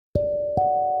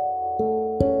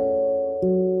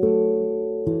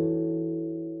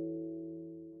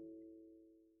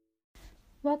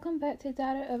Welcome back to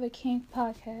Daughter of a King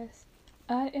podcast.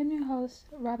 I am your host,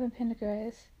 Robin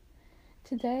Pendergrass.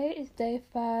 Today is day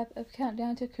 5 of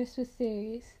Countdown to Christmas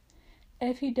series.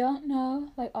 If you don't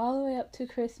know, all the way up to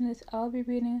Christmas, I'll be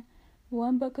reading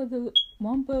one chapter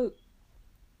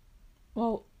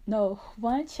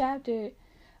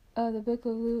of the book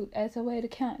of Luke as a way to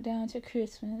count down to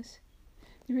Christmas.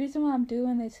 The reason why I'm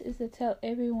doing this is to tell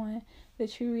everyone the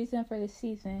true reason for the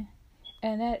season.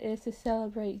 And that is to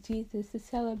celebrate Jesus, to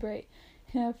celebrate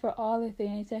Him for all the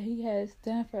things that He has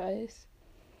done for us.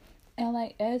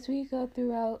 And as we go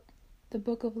throughout the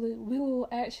book of Luke, we will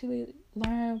actually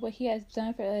learn what He has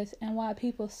done for us and why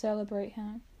people celebrate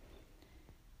Him.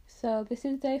 So this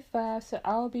is day 5, so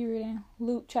I'll be reading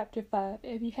Luke chapter 5.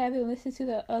 If you haven't listened to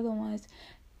the other ones,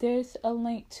 there's a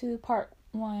link to part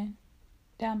 1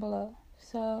 down below.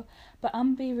 But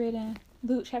I'm going to be reading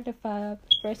Luke chapter 5,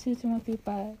 verses 1 through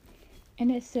 5. And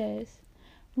it says,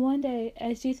 One day,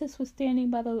 as Jesus was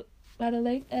standing by the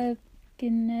lake of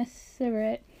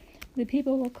Gennesaret, the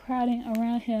people were crowding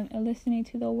around Him and listening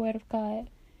to the word of God.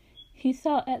 He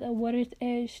saw at the water's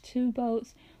edge 2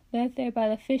 boats left there by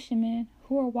the fishermen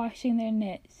who were washing their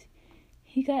nets.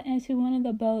 He got into one of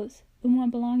the boats, the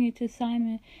one belonging to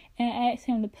Simon, and asked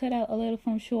him to put out a little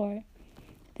from shore.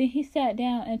 Then he sat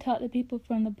down and taught the people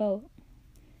from the boat.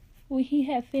 When he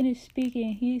had finished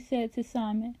speaking, he said to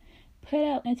Simon, Put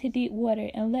out into deep water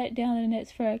and let down the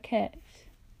nets for a catch.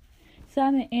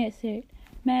 Simon answered,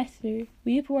 Master,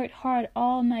 we've worked hard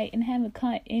all night and haven't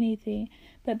caught anything,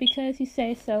 but because you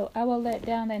say so, I will let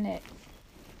down the nets.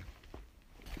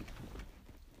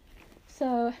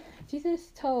 So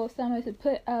Jesus told Simon to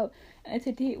put out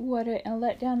into deep water and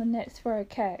let down the nets for a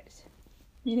catch.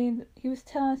 Meaning He was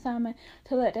telling Simon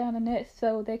to let down the nets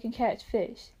so they can catch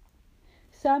fish.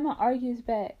 Simon argues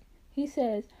back. He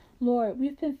says, Lord,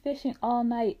 we've been fishing all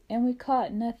night, and we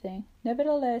caught nothing.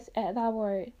 Nevertheless, at thy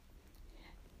word.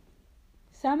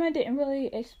 Simon didn't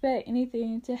really expect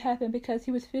anything to happen because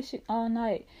he was fishing all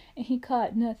night, and he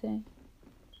caught nothing.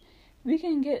 We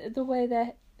can get the way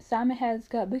that Simon has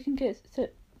got. We can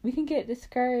get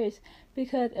discouraged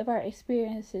because of our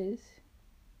experiences.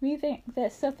 We think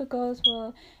that stuff goes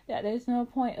well, that there's no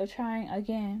point of trying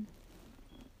again.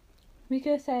 We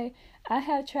could say, I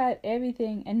have tried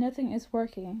everything, and nothing is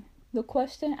working. The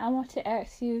question I want to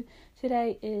ask you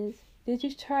today is, did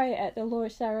you try it at the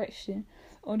Lord's direction,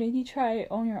 or did you try it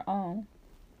on your own?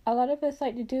 A lot of us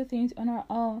like to do things on our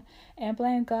own and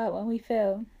blame God when we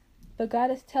fail. But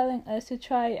God is telling us to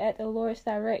try it at the Lord's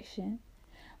direction.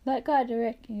 Let God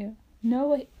direct you.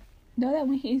 Know that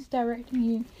when He's directing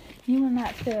you, you will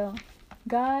not fail.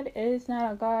 God is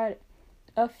not a God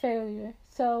of failure.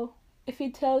 So if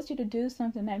He tells you to do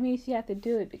something, that means you have to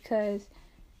do it because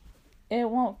it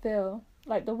won't fail.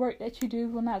 The work that you do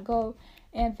will not go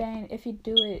in vain if you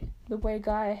do it the way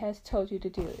God has told you to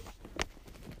do it.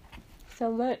 So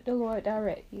let the Lord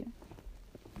direct you.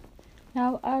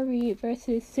 Now I'll read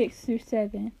verses 6 through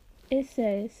 7. It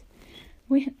says,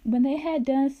 When they had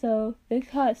done so, they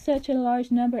caught such a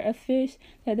large number of fish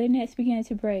that their nets began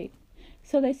to break.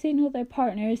 So they signaled their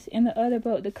partners in the other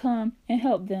boat to come and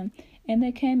help them, and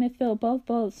they came and filled both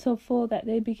boats so full that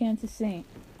they began to sink.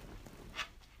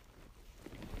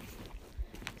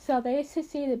 So they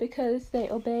succeeded because they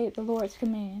obeyed the Lord's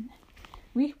command.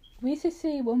 We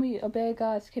succeed when we obey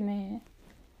God's command.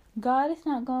 God is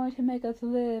not going to make us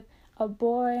live a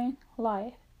boring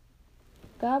life.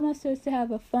 God wants us to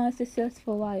have a fun,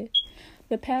 successful life.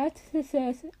 The path to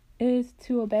success is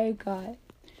to obey God.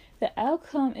 The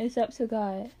outcome is up to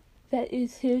God. That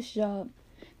is His job.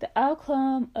 The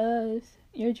outcome of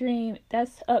your dream,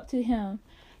 that's up to Him.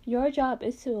 Your job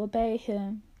is to obey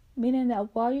Him. Meaning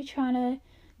that while you're trying to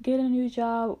get a new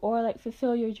job or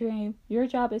fulfill your dream, your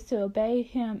job is to obey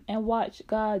Him and watch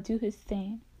God do His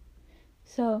thing.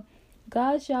 So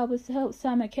God's job was to help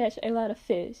Simon catch a lot of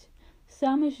fish.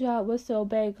 Simon's job was to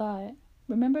obey God.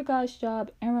 Remember God's job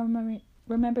and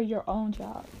remember your own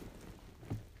job.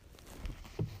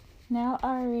 Now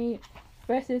I read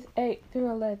verses 8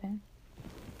 through 11.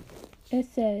 It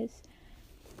says,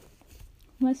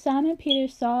 When Simon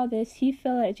Peter saw this, he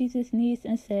fell at Jesus' knees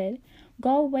and said,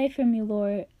 Go away from me,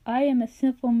 Lord, I am a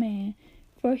sinful man.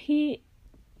 For he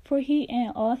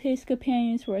and all his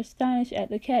companions were astonished at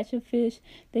the catch of fish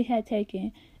they had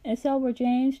taken, and so were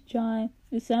James, John,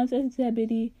 the sons of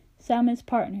Zebedee, Simon's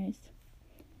partners.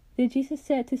 Then Jesus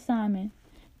said to Simon,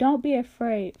 Don't be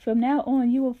afraid. From now on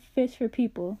you will fish for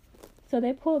people. So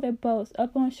they pulled their boats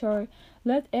up on shore,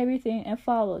 left everything, and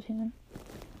followed Him.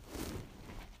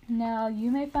 Now you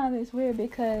may find this weird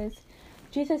because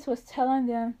Jesus was telling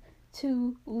them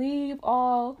to leave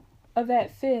all of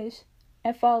that fish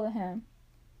and follow Him.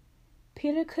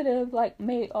 Peter could have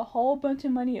made a whole bunch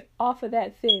of money off of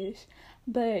that fish,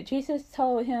 but Jesus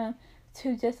told him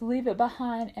to just leave it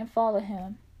behind and follow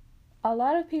him. A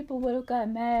lot of people would have got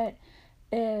mad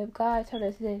if God told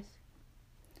us this.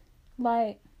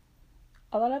 A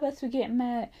lot of us would get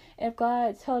mad if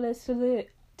God told us to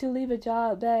leave a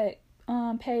job that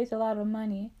pays a lot of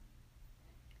money.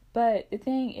 But the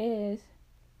thing is,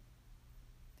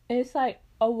 it's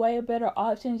a way better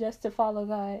option just to follow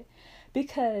God,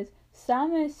 because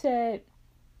Simon chose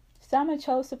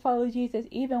to follow Jesus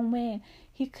even when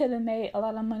he could have made a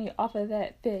lot of money off of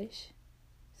that fish.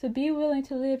 So be willing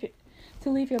to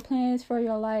leave your plans for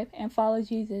your life and follow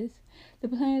Jesus. The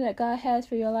plan that God has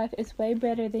for your life is way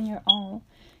better than your own.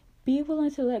 Be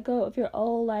willing to let go of your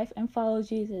old life and follow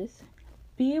Jesus.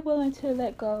 Be willing to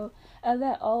let go of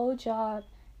that old job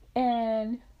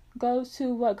and go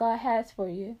to what God has for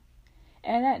you.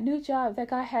 And that new job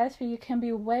that God has for you can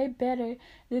be way better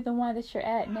than the one that you're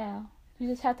at now. You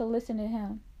just have to listen to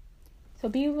him. So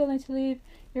be willing to leave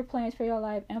your plans for your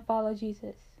life and follow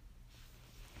Jesus.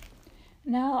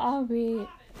 Now I'll be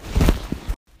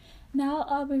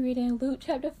reading Luke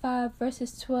chapter 5,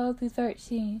 verses 12 through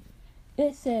 13.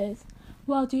 It says,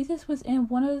 "While Jesus was in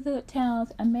one of the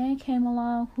towns, a man came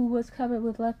along who was covered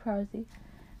with leprosy.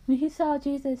 When he saw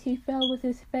Jesus, he fell with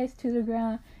his face to the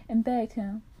ground and begged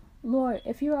him, 'Lord,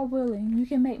 if you are willing, you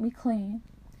can make me clean.'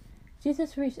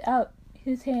 Jesus reached out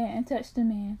his hand and touched the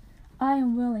man. 'I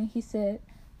am willing,' he said.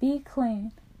 'Be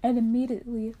clean.' And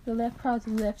immediately the leprosy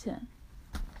left him."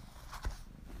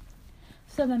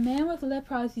 So the man with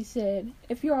leprosy said,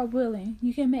 "If you are willing,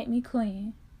 you can make me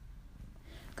clean."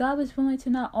 God was willing to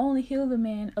not only heal the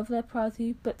man of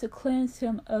leprosy, but to cleanse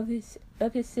him of his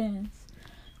sins.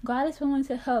 God is willing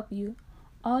to help you.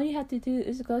 All you have to do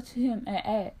is go to him and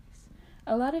ask.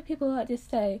 A lot of people like to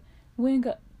say, when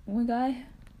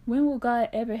will God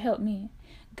ever help me?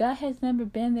 God has never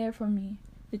been there for me.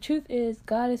 The truth is,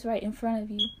 God is right in front of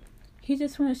you. He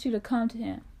just wants you to come to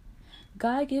him.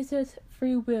 God gives us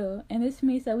free will, and this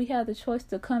means that we have the choice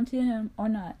to come to him or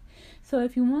not. So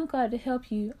if you want God to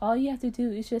help you, all you have to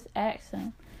do is just ask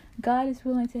him. God is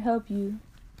willing to help you.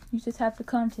 You just have to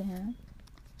come to him.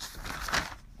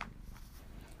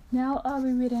 Now I'll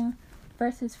be reading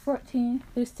verses 14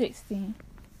 through 16.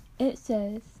 It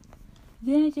says,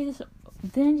 Then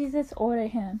Jesus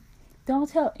ordered him, "Don't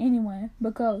tell anyone,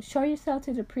 but go, show yourself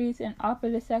to the priests and offer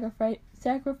the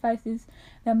sacrifices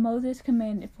that Moses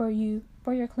commanded for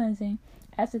your cleansing,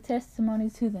 as a testimony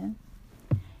to them."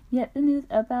 Yet the news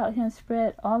about him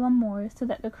spread all the more, so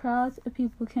that the crowds of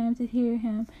people came to hear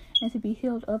him and to be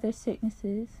healed of their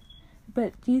sicknesses.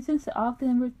 But Jesus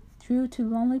often withdrew to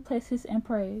lonely places and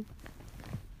prayed.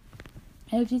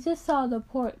 If Jesus saw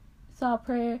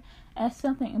prayer as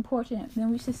something important,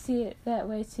 then we should see it that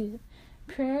way too.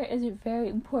 Prayer is very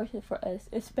important for us,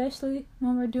 especially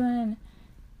when we're doing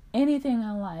anything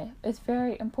in life. It's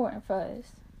very important for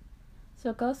us.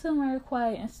 So go somewhere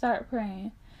quiet and start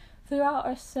praying. Throughout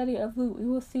our study of Luke, we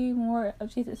will see more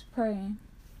of Jesus praying.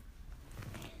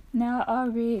 Now I'll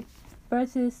read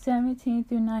verses 17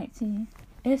 through 19.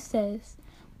 It says,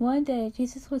 One day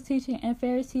Jesus was teaching, and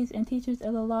Pharisees and teachers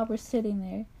of the law were sitting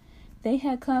there. They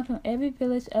had come from every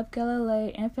village of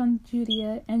Galilee and from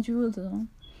Judea and Jerusalem,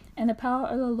 and the power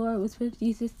of the Lord was with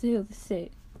Jesus to heal the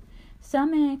sick.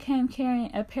 Some man came carrying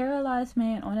a paralyzed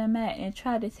man on a mat and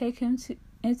tried to take him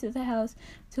into the house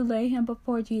to lay him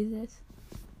before Jesus.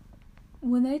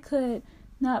 When they could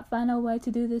not find a way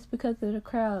to do this because of the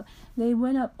crowd, they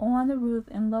went up on the roof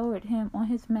and lowered him on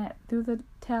his mat through the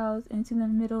tiles into the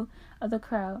middle of the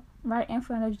crowd, right in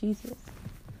front of Jesus.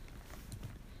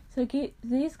 So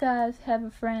these guys have a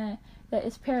friend that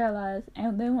is paralyzed,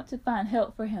 and they want to find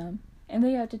help for him, and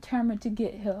they are determined to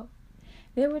get help.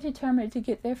 They were determined to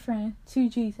get their friend to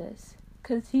Jesus,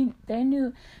 because they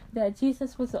knew that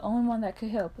Jesus was the only one that could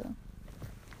help him.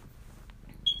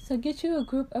 So get you a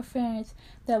group of friends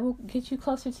that will get you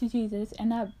closer to Jesus and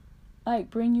not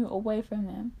bring you away from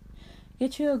him.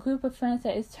 Get you a group of friends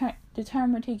that is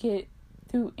determined to get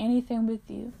through anything with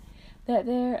you. That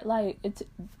they're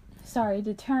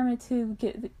determined to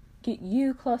get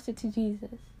you closer to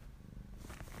Jesus.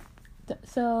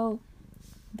 So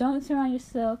don't surround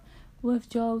yourself with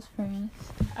Job's friends.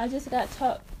 I just got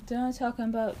done talking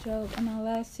about Job in my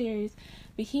last series,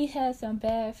 but he had some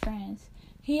bad friends.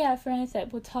 He had friends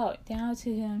that would talk down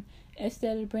to him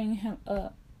instead of bringing him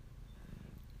up.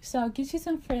 So get you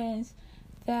some friends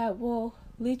that will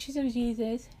lead you to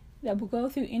Jesus, that will go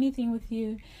through anything with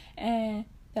you, and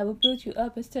that will build you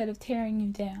up instead of tearing you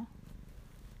down.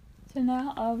 So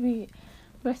now I'll read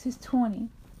verses 20.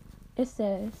 It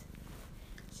says,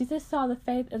 Jesus saw the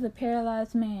faith of the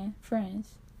paralyzed man,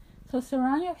 friends. So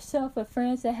surround yourself with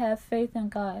friends that have faith in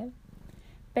God.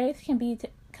 Faith can be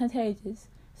contagious.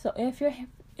 So if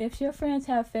your friends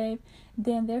have faith,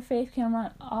 then their faith can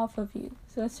run off of you.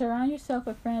 So surround yourself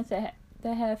with friends that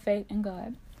have faith in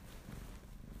God.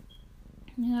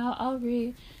 Now I'll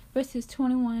read verses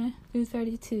 21 through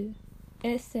 32.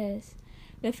 It says,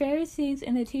 "The Pharisees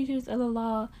and the teachers of the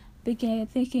law began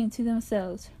thinking to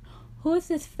themselves, 'Who is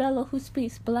this fellow who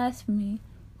speaks blasphemy?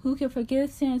 Who can forgive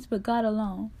sins but God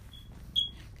alone?'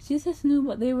 Jesus knew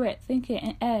what they were thinking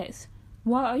and asked,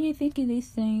 'Why are you thinking these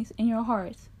things in your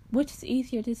hearts? Which is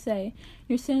easier to say,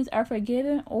 your sins are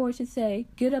forgiven, or to say,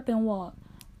 get up and walk?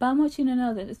 But I want you to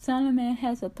know that the Son of Man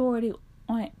has authority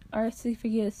on earth to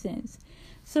forgive sins.'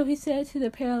 So he said to the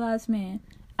paralyzed man,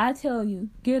 'I tell you,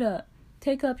 get up,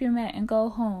 take up your mat and go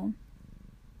home.'"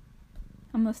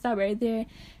 I'm going to stop right there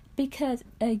because,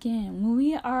 again, when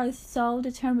we are so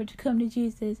determined to come to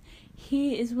Jesus,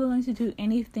 he is willing to do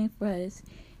anything for us.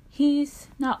 He's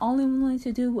not only willing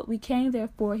to do what we came there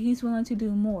for, he's willing to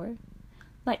do more.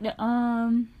 Like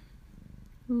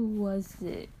who was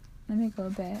it? Let me go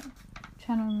back. I'm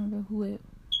trying to remember who it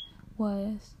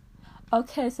was.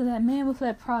 Okay, so that man with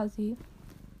leprosy,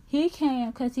 he came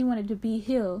because he wanted to be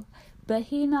healed. But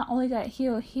he not only got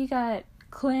healed, he got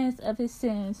cleansed of his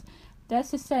sins.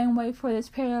 That's the same way for this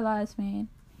paralyzed man.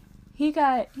 He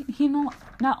not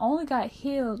only got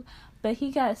healed, but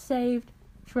he got saved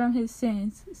from his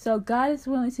sins. So God is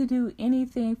willing to do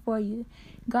anything for you.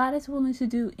 God is willing to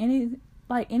do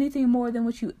anything more than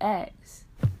what you ask.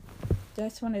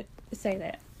 Just wanted to say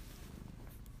that.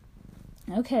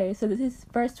 Okay, so this is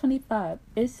verse 25.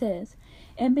 It says,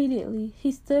 "Immediately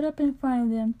he stood up in front of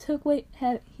them, took what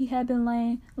he had been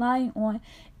lying on,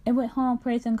 and went home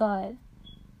praising God.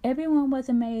 Everyone was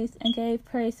amazed and gave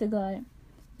praise to God.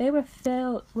 They were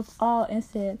filled with awe and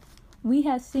said, 'We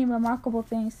have seen remarkable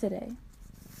things today.'"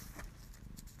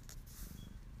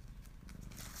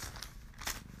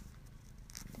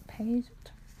 The page.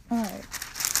 Alright.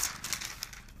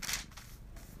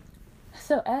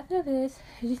 So after this,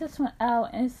 Jesus went out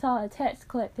and saw a tax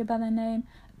collector by the name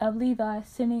of Levi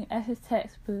sitting at his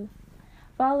tax booth.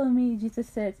 "Follow me," Jesus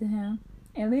said to him.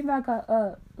 And Levi got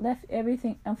up, left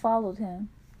everything, and followed him.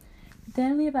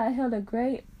 Then Levi held a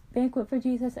great banquet for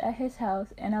Jesus at his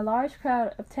house, and a large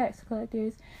crowd of tax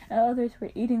collectors and others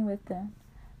were eating with them.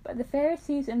 But the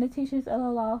Pharisees and the teachers of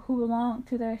the law who belonged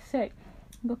to their sect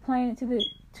complained to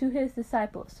his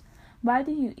disciples, "Why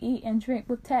do you eat and drink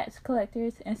with tax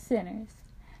collectors and sinners?"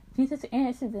 Jesus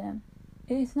answered them,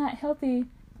 It is not the healthy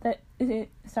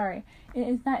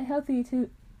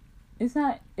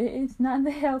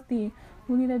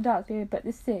who need a doctor, but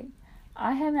the sick.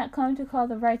 I have not come to call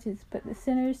the righteous, but the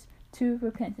sinners to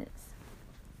repentance."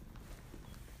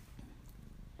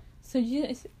 So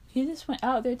Jesus went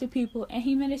out there to people, and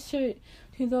he ministered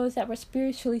to those that were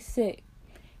spiritually sick.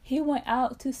 He went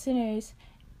out to sinners,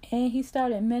 and he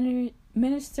started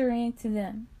ministering to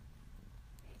them.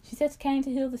 Jesus came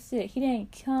to heal the sick. He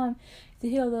didn't come to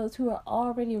heal those who are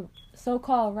already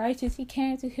so-called righteous. He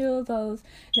came to heal those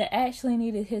that actually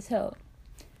needed his help.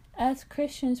 As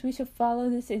Christians, we should follow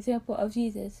this example of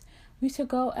Jesus. We should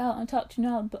go out and talk to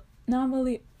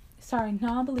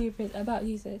non-believers about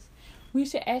Jesus. We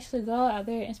should actually go out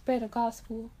there and spread the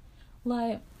gospel.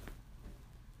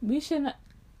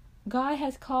 God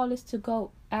has called us to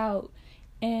go out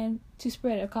and to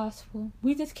spread the gospel.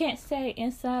 We just can't stay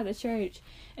inside the church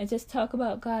and just talk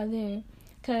about God there,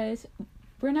 because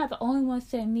we're not the only ones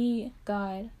that need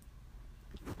God.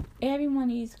 Everyone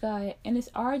needs God, and it's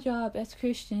our job as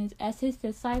Christians, as his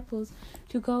disciples,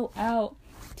 to go out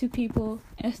to people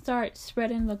and start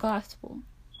spreading the gospel.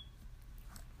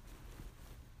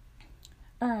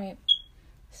 Alright,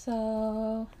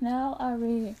 so now I'll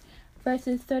read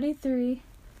verses 33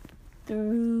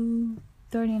 through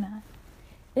 39.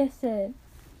 It said,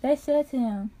 "They said to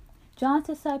him, 'John's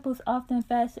disciples often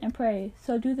fast and pray,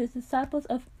 so do the disciples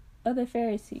of the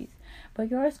Pharisees,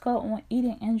 but yours go on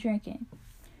eating and drinking.'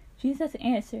 Jesus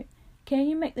answered, 'Can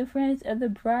you make the friends of the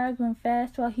bridegroom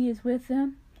fast while he is with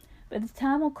them? But the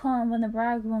time will come when the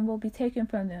bridegroom will be taken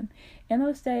from them. In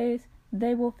those days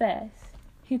they will fast.'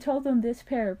 He told them this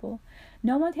parable.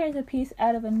 'No one tears a piece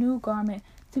out of a new garment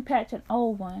to patch an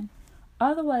old one.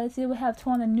 Otherwise it would have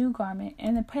torn the new garment,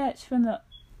 and the patch from the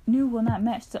new will not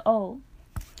match the old.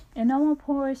 And no one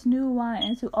pours new wine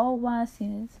into old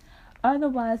wineskins.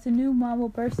 Otherwise the new wine will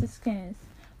burst the skins.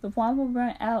 The wine will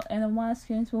run out, and the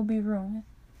wineskins will be ruined.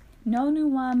 No new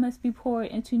wine must be poured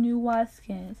into new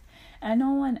wineskins, and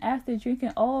no one after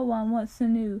drinking old wine wants the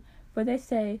new, for they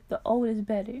say the old is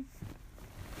better.'"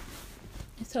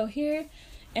 So here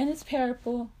in this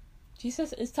parable,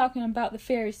 Jesus is talking about the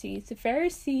Pharisees. The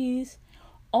Pharisees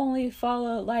only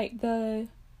follow like the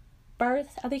I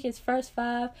think it's first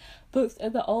 5 books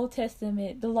of the Old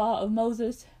Testament, the law of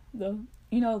Moses,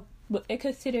 what they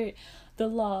considered the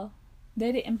law.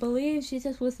 They didn't believe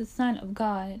Jesus was the Son of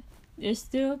God. There's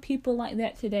still people like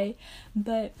that today,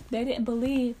 but they didn't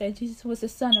believe that Jesus was the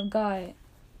Son of God.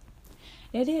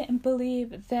 They didn't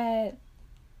believe that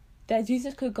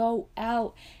Jesus could go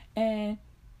out and,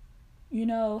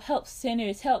 help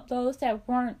sinners, help those that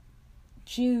weren't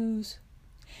Jews.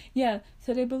 Yeah,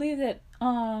 so they believed that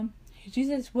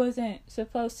Jesus wasn't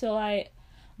supposed to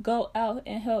go out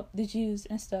and help the Jews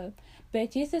and stuff.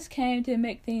 But Jesus came to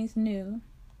make things new.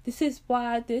 This is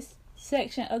why this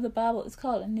section of the Bible is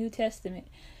called the New Testament,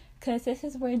 because this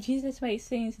is where Jesus makes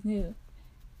things new.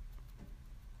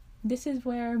 This is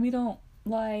where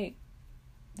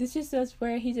this is just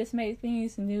where he just makes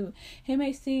things new. He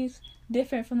makes things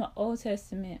different from the Old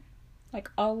Testament,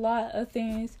 a lot of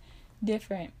things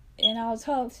different. And I'll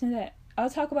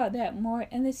talk about that more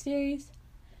in this series,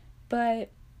 but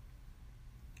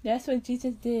that's what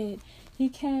Jesus did. He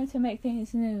came to make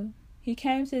things new. He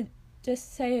came to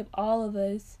just save all of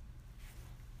us.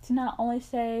 To not only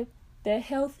save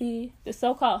the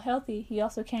so-called healthy, he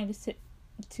also came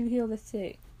to heal the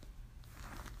sick.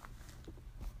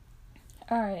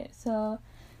 Alright, so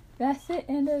that's the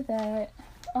end of that.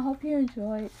 I hope you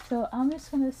enjoyed. So I'm just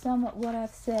going to sum up what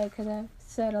I've said, because I've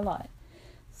said a lot.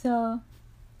 So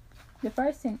the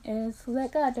first thing is,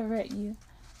 let God direct you.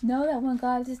 Know that when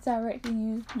God is directing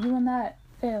you, you will not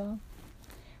fail.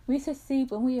 We succeed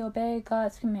when we obey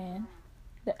God's command.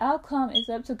 The outcome is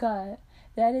up to God.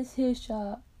 That is his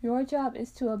job. Your job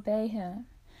is to obey him.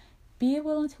 Be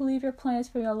willing to leave your plans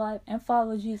for your life and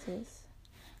follow Jesus.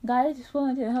 God is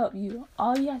willing to help you.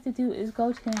 All you have to do is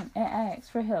go to him and ask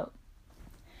for help.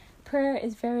 Prayer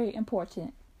is very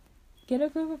important. Get a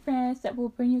group of friends that will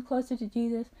bring you closer to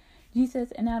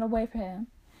Jesus and not away from him.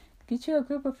 Get you a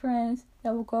group of friends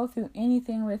that will go through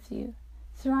anything with you.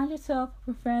 Surround yourself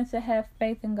with friends that have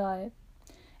faith in God.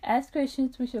 As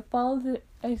Christians, we should follow the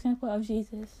example of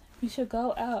Jesus. We should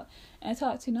go out and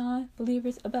talk to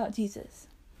non-believers about Jesus.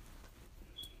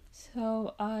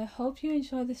 So I hope you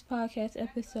enjoyed this podcast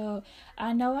episode.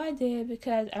 I know I did,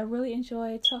 because I really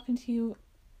enjoyed talking to you,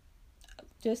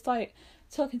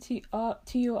 talking to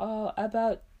you all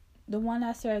about the one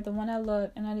I serve, the one I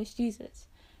love, and that is Jesus.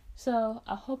 So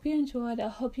I hope you enjoyed. I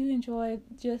hope you enjoyed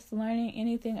just learning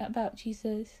anything about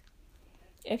Jesus.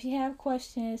 If you have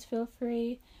questions, feel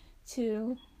free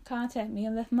to contact me.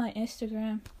 I left my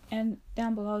Instagram and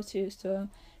down below too, so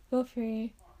feel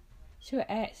free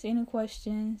to ask any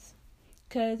questions,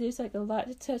 because there's a lot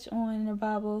to touch on in the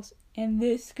Bibles in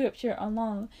this scripture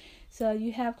alone. So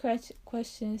you have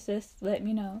questions, just let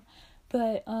me know.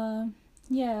 But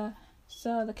yeah,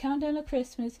 so the countdown to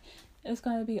Christmas is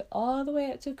going to be all the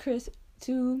way up to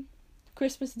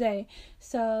Christmas Day,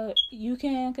 so you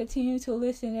can continue to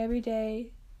listen every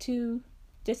day to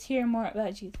just hear more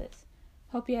about Jesus.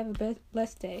 Hope you have a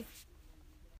blessed day.